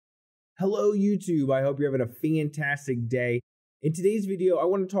Hello YouTube, I hope you're having a fantastic day. In today's video, I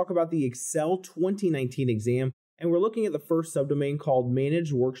want to talk about the Excel 2019 exam, and we're looking at the first subdomain called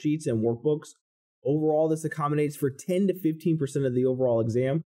Manage Worksheets and Workbooks. Overall, this accommodates for 10 to 15% of the overall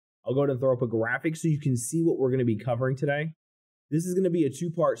exam. I'll go ahead and throw up a graphic so you can see what we're going to be covering today. This is going to be a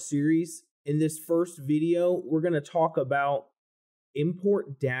two-part series. In this first video, we're going to talk about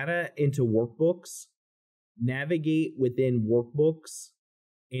import data into workbooks, navigate within workbooks,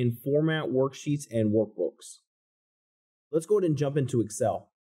 and format worksheets and workbooks. Let's go ahead and jump into Excel.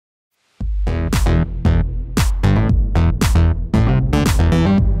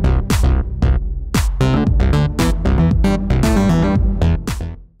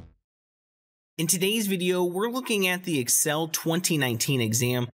 In today's video, we're looking at the Excel 2019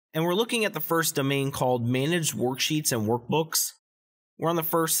 exam, and we're looking at the first domain called Manage Worksheets and Workbooks. We're on the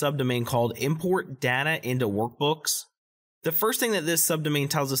first subdomain called Import Data into Workbooks. The first thing that this subdomain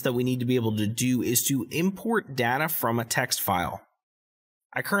tells us that we need to be able to do is to import data from a text file.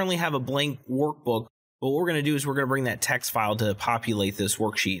 I currently have a blank workbook, but what we're going to do is we're going to bring that text file to populate this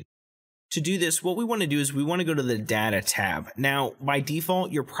worksheet. To do this, what we want to do is we want to go to the Data tab. Now, by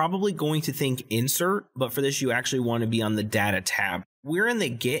default, you're probably going to think Insert, but for this, you actually want to be on the Data tab. We're in the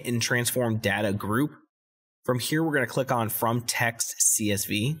Get and Transform Data group. From here, we're going to click on From.TXT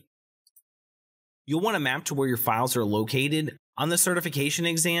CSV. You'll want to map to where your files are located. On the certification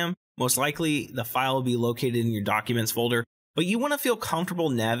exam, most likely the file will be located in your Documents folder, but you want to feel comfortable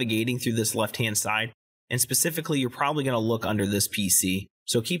navigating through this left-hand side, and specifically, you're probably going to look under this PC.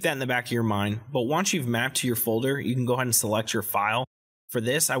 So keep that in the back of your mind, but once you've mapped to your folder, you can go ahead and select your file. For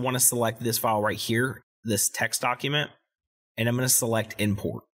this, I want to select this file right here, this text document, and I'm going to select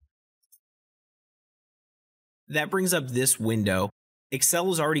Import. That brings up this window. Excel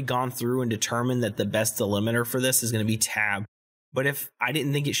has already gone through and determined that the best delimiter for this is going to be tab. But if I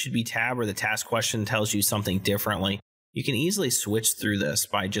didn't think it should be tab or the task question tells you something differently, you can easily switch through this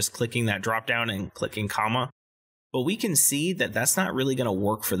by just clicking that drop down and clicking comma. But we can see that that's not really going to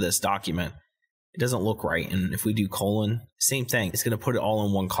work for this document. It doesn't look right. And if we do colon, same thing. It's going to put it all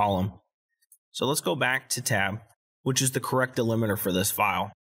in one column. So let's go back to tab, which is the correct delimiter for this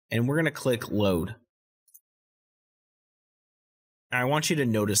file. And we're going to click load. I want you to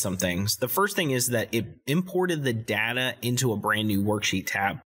notice some things. The first thing is that it imported the data into a brand new worksheet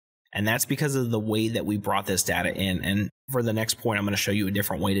tab. And that's because of the way that we brought this data in. And for the next point, I'm going to show you a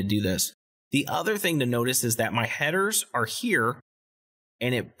different way to do this. The other thing to notice is that my headers are here,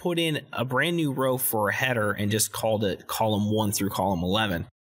 and it put in a brand new row for a header and just called it column 1 through column 11.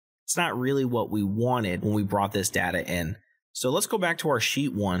 It's not really what we wanted when we brought this data in. So let's go back to our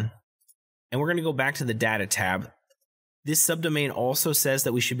sheet 1, and we're going to go back to the data tab. This subdomain also says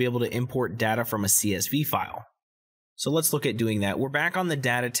that we should be able to import data from a CSV file. So let's look at doing that. We're back on the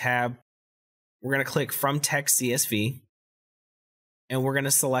Data tab. We're going to click From.TXT CSV, and we're going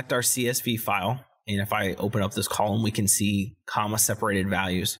to select our CSV file. And if I open up this column, we can see comma separated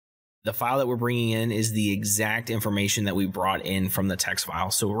values. The file that we're bringing in is the exact information that we brought in from the text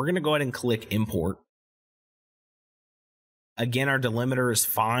file. So we're going to go ahead and click Import. Again, our delimiter is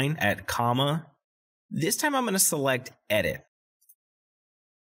fine at comma. This time I'm going to select Edit.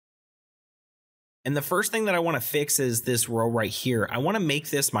 And the first thing that I want to fix is this row right here. I want to make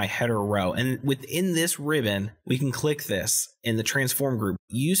this my header row. And within this ribbon, we can click this in the Transform group.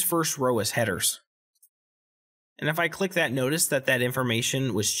 Use first row as headers. And if I click that, notice that that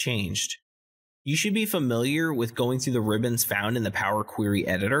information was changed. You should be familiar with going through the ribbons found in the Power Query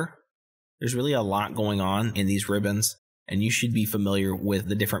Editor. There's really a lot going on in these ribbons, and you should be familiar with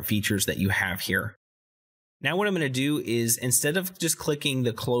the different features that you have here. Now what I'm going to do is, instead of just clicking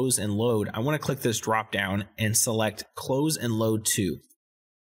the close and load, I want to click this drop down and select close and load to.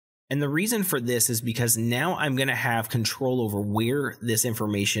 And the reason for this is because now I'm going to have control over where this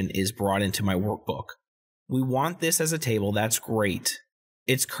information is brought into my workbook. We want this as a table. That's great.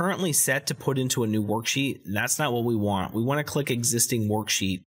 It's currently set to put into a new worksheet. That's not what we want. We want to click existing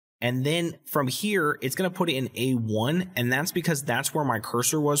worksheet. And then from here, it's going to put it in A1. And that's because that's where my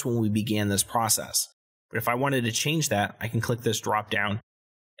cursor was when we began this process. But if I wanted to change that, I can click this drop down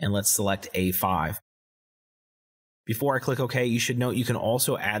and let's select A5. Before I click OK, you should note you can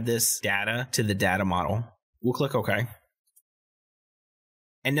also add this data to the data model. We'll click OK.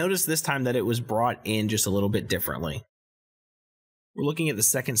 And notice this time that it was brought in just a little bit differently. We're looking at the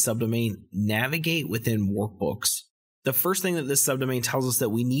second subdomain, Navigate within Workbooks. The first thing that this subdomain tells us that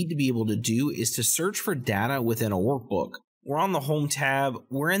we need to be able to do is to search for data within a workbook. We're on the Home tab,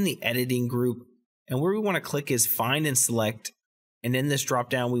 we're in the Editing group, and where we want to click is Find and select And in this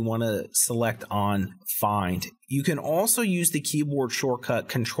dropdown, we want to select on Find. You can also use the keyboard shortcut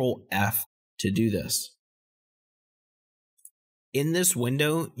Ctrl F to do this. In this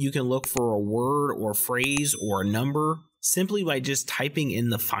window, you can look for a word or phrase or a number simply by just typing in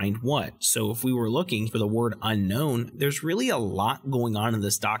the Find What. So if we were looking for the word unknown, there's really a lot going on in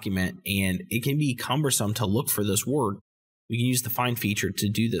this document, and it can be cumbersome to look for this word. We can use the Find feature to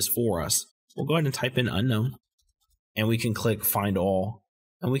do this for us. We'll go ahead and type in unknown, and we can click Find All.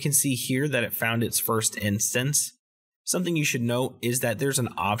 And we can see here that it found its first instance. Something you should note is that there's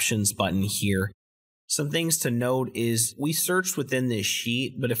an options button here. Some things to note is we searched within this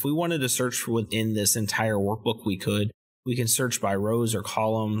sheet, but if we wanted to search within this entire workbook, we could. We can search by rows or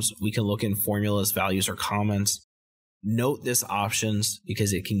columns. We can look in formulas, values, or comments. Note this options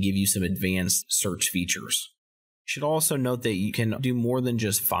because it can give you some advanced search features. You should also note that you can do more than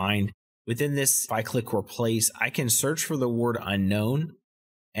just find. Within this, if I click replace, I can search for the word unknown,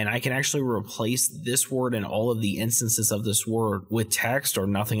 and I can actually replace this word and all of the instances of this word with text or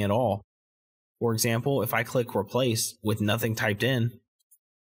nothing at all. For example, if I click replace with nothing typed in,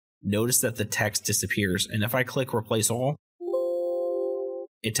 notice that the text disappears. And if I click replace all,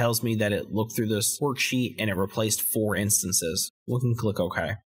 it tells me that it looked through this worksheet and it replaced 4 instances. We can click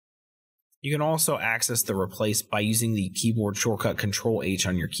OK. You can also access the replace by using the keyboard shortcut Ctrl H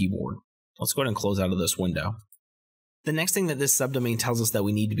on your keyboard. Let's go ahead and close out of this window. The next thing that this subdomain tells us that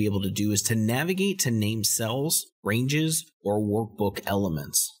we need to be able to do is to navigate to name cells, ranges, or workbook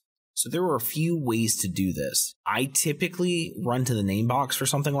elements. So there are a few ways to do this. I typically run to the name box for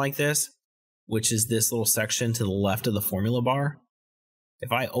something like this, which is this little section to the left of the formula bar.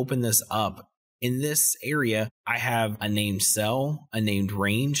 If I open this up, in this area, I have a named cell, a named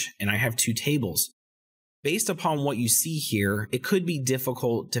range, and I have 2 tables. Based upon what you see here, it could be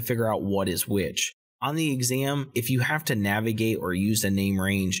difficult to figure out what is which. On the exam, if you have to navigate or use a name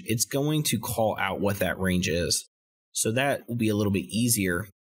range, it's going to call out what that range is. So that will be a little bit easier.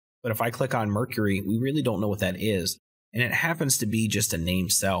 But if I click on Mercury, we really don't know what that is. And it happens to be just a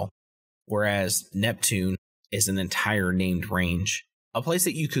named cell, whereas Neptune is an entire named range. A place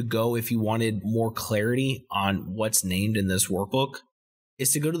that you could go if you wanted more clarity on what's named in this workbook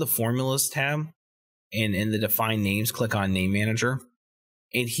is to go to the Formulas tab, and in the Define Names, click on Name Manager.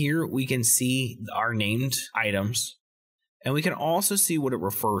 And here we can see our named items, and we can also see what it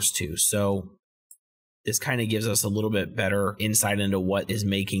refers to. So this kind of gives us a little bit better insight into what is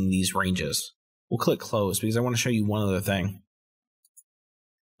making these ranges. We'll click Close because I want to show you one other thing.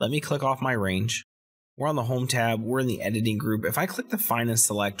 Let me click off my range. We're on the Home tab. We're in the Editing group. If I click the Find and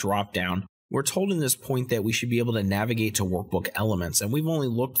Select drop-down, we're told in this point that we should be able to navigate to workbook elements, and we've only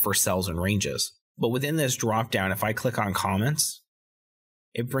looked for cells and ranges. But within this drop-down, if I click on Comments,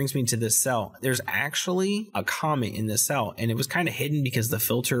 it brings me to this cell. There's actually a comment in this cell, and it was kind of hidden because the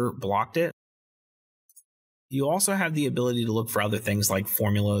filter blocked it. You also have the ability to look for other things like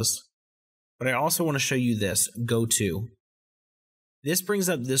formulas, but I also want to show you this, Go To. This brings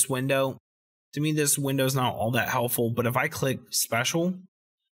up this window. To me, this window is not all that helpful, but if I click Special,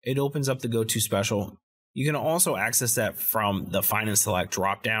 it opens up the Go To Special. You can also access that from the Find and Select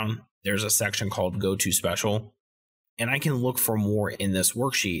dropdown. There's a section called Go To Special, and I can look for more in this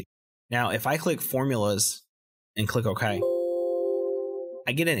worksheet. Now, if I click Formulas and click OK,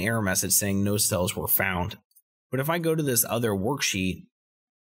 I get an error message saying no cells were found. But if I go to this other worksheet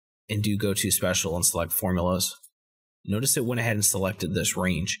and do Go To Special and select Formulas, notice it went ahead and selected this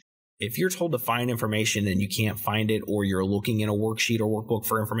range. If you're told to find information and you can't find it, or you're looking in a worksheet or workbook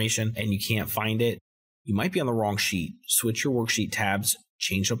for information and you can't find it, you might be on the wrong sheet. Switch your worksheet tabs,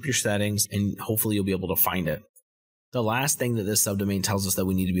 change up your settings, and hopefully you'll be able to find it. The last thing that this subdomain tells us that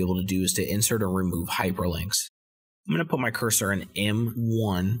we need to be able to do is to insert or remove hyperlinks. I'm going to put my cursor in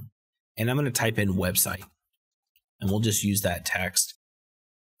M1 and I'm going to type in website. And we'll just use that text.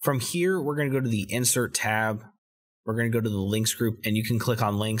 From here, we're going to go to the Insert tab. We're going to go to the Links group, and you can click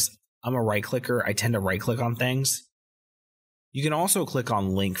on links. I'm a right clicker. I tend to right click on things. You can also click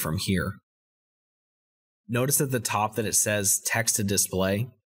on link from here. Notice at the top that it says text to display,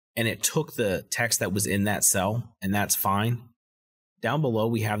 and it took the text that was in that cell, and that's fine. Down below,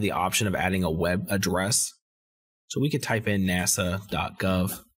 we have the option of adding a web address. So we could type in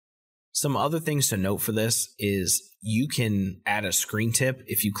nasa.gov. Some other things to note for this is you can add a screen tip.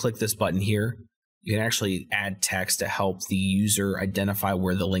 If you click this button here, you can actually add text to help the user identify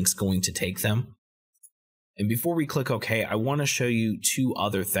where the link's going to take them. And before we click OK, I want to show you 2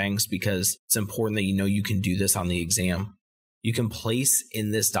 other things because it's important that you know you can do this on the exam. You can place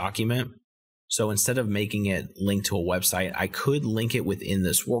in this document. So instead of making it link to a website, I could link it within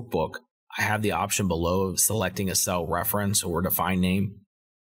this workbook. I have the option below of selecting a cell reference or defined name.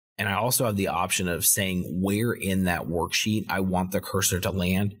 And I also have the option of saying where in that worksheet I want the cursor to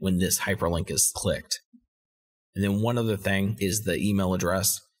land when this hyperlink is clicked. And then one other thing is the email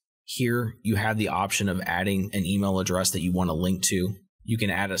address. Here you have the option of adding an email address that you want to link to. You can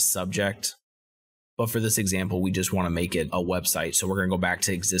add a subject, but for this example, we just want to make it a website. So we're going to go back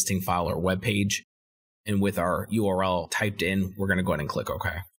to existing file or web page. And with our URL typed in, we're going to go ahead and click OK.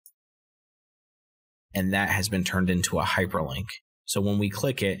 And that has been turned into a hyperlink. So when we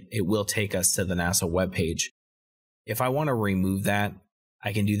click it, it will take us to the NASA webpage. If I want to remove that,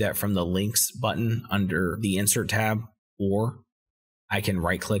 I can do that from the links button under the insert tab, or I can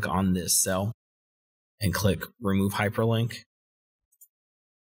right click on this cell and click remove hyperlink.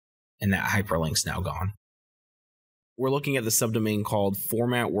 And that hyperlink's now gone. We're looking at the subdomain called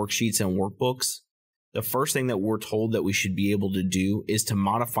Format Worksheets and Workbooks. The first thing that we're told that we should be able to do is to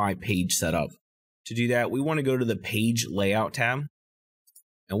modify page setup. To do that, we want to go to the Page Layout tab,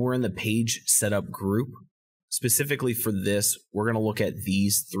 and we're in the Page Setup group. Specifically for this, we're going to look at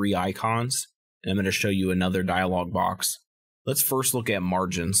these three icons, and I'm going to show you another dialog box. Let's first look at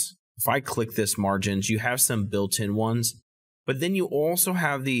margins. If I click this margins, you have some built-in ones, but then you also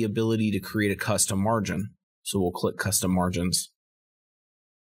have the ability to create a custom margin. So we'll click Custom Margins.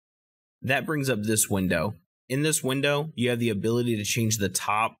 That brings up this window. In this window, you have the ability to change the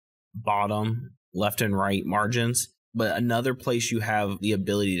top, bottom, left and right margins, but another place you have the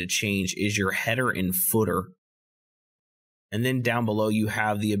ability to change is your header and footer. And then down below, you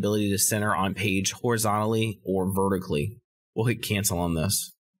have the ability to center on page horizontally or vertically. We'll hit cancel on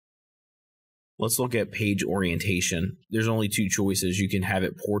this. Let's look at page orientation. There's only two choices. You can have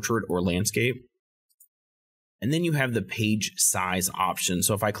it portrait or landscape. And then you have the page size option.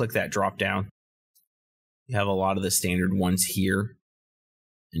 So if I click that drop down, you have a lot of the standard ones here.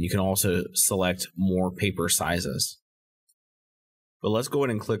 And you can also select more paper sizes. But let's go ahead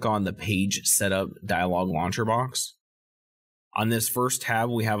and click on the Page Setup dialog launcher box. On this first tab,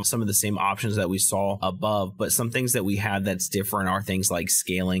 we have some of the same options that we saw above, but some things that we have that's different are things like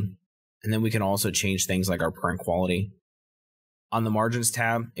scaling. And then we can also change things like our print quality. On the Margins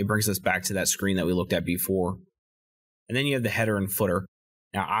tab, it brings us back to that screen that we looked at before. And then you have the header and footer.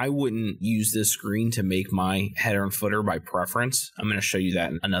 Now, I wouldn't use this screen to make my header and footer by preference. I'm going to show you that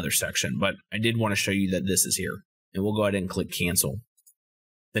in another section, but I did want to show you that this is here. And we'll go ahead and click cancel.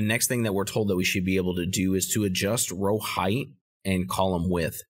 The next thing that we're told that we should be able to do is to adjust row height and column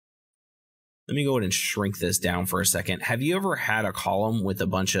width. Let me go ahead and shrink this down for a second. Have you ever had a column with a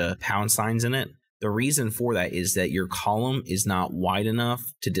bunch of pound signs in it? The reason for that is that your column is not wide enough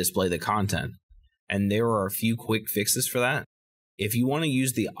to display the content. And there are a few quick fixes for that. If you want to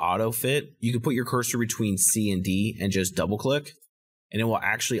use the auto fit, you can put your cursor between C and D and just double click, and it will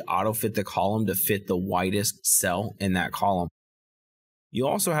actually auto fit the column to fit the widest cell in that column. You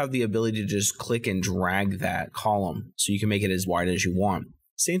also have the ability to just click and drag that column so you can make it as wide as you want.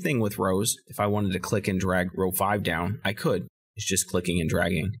 Same thing with rows. If I wanted to click and drag row 5 down, I could. It's just clicking and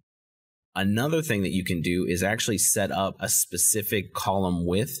dragging. Another thing that you can do is actually set up a specific column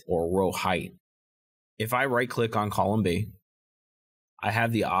width or row height. If I right click on column B, I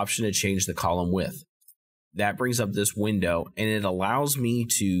have the option to change the column width. That brings up this window and it allows me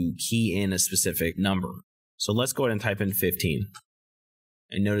to key in a specific number. So let's go ahead and type in 15.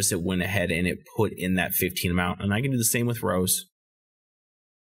 And notice it went ahead and it put in that 15 amount. And I can do the same with rows.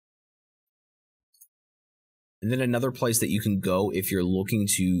 And then another place that you can go if you're looking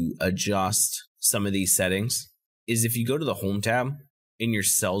to adjust some of these settings is if you go to the Home tab in your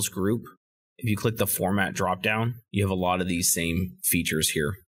cells group. If you click the Format dropdown, you have a lot of these same features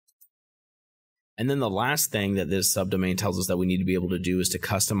here. And then the last thing that this subdomain tells us that we need to be able to do is to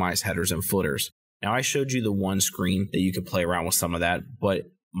customize headers and footers. Now, I showed you the one screen that you could play around with some of that, but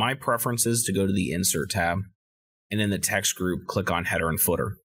my preference is to go to the Insert tab, and in the text group, click on Header and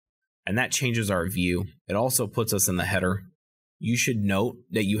Footer. And that changes our view. It also puts us in the header. You should note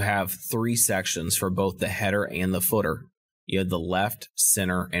that you have 3 sections for both the header and the footer. You have the left,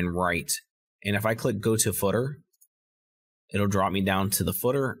 center, and right. And if I click Go to Footer, it'll drop me down to the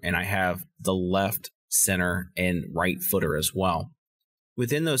footer, and I have the left, center, and right footer as well.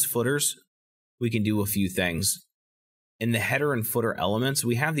 Within those footers, we can do a few things. In the header and footer elements,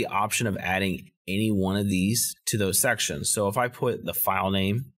 we have the option of adding any one of these to those sections. So if I put the file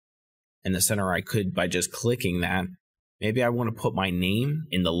name in the center, I could by just clicking that. Maybe I want to put my name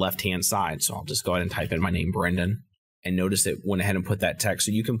in the left-hand side. So I'll just go ahead and type in my name, Brendan. And notice it went ahead and put that text.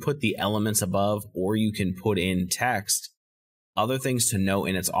 So you can put the elements above, or you can put in text. Other things to note,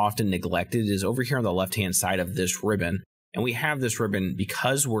 and it's often neglected, is over here on the left-hand side of this ribbon, And we have this ribbon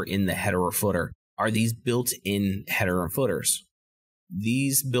because we're in the header or footer, are these built-in header and footers.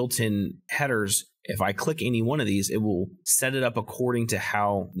 These built-in headers, if I click any one of these, it will set it up according to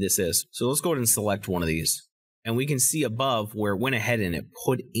how this is. So let's go ahead and select one of these. And we can see above where it went ahead and it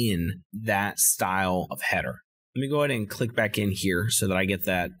put in that style of header. Let me go ahead and click back in here so that I get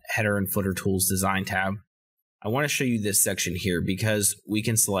that header and footer tools design tab. I want to show you this section here because we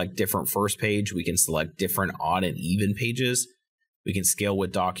can select different first page. We can select different odd and even pages. We can scale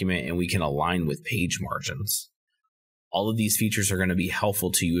with document and we can align with page margins. All of these features are going to be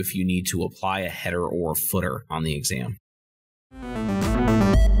helpful to you if you need to apply a header or a footer on the exam.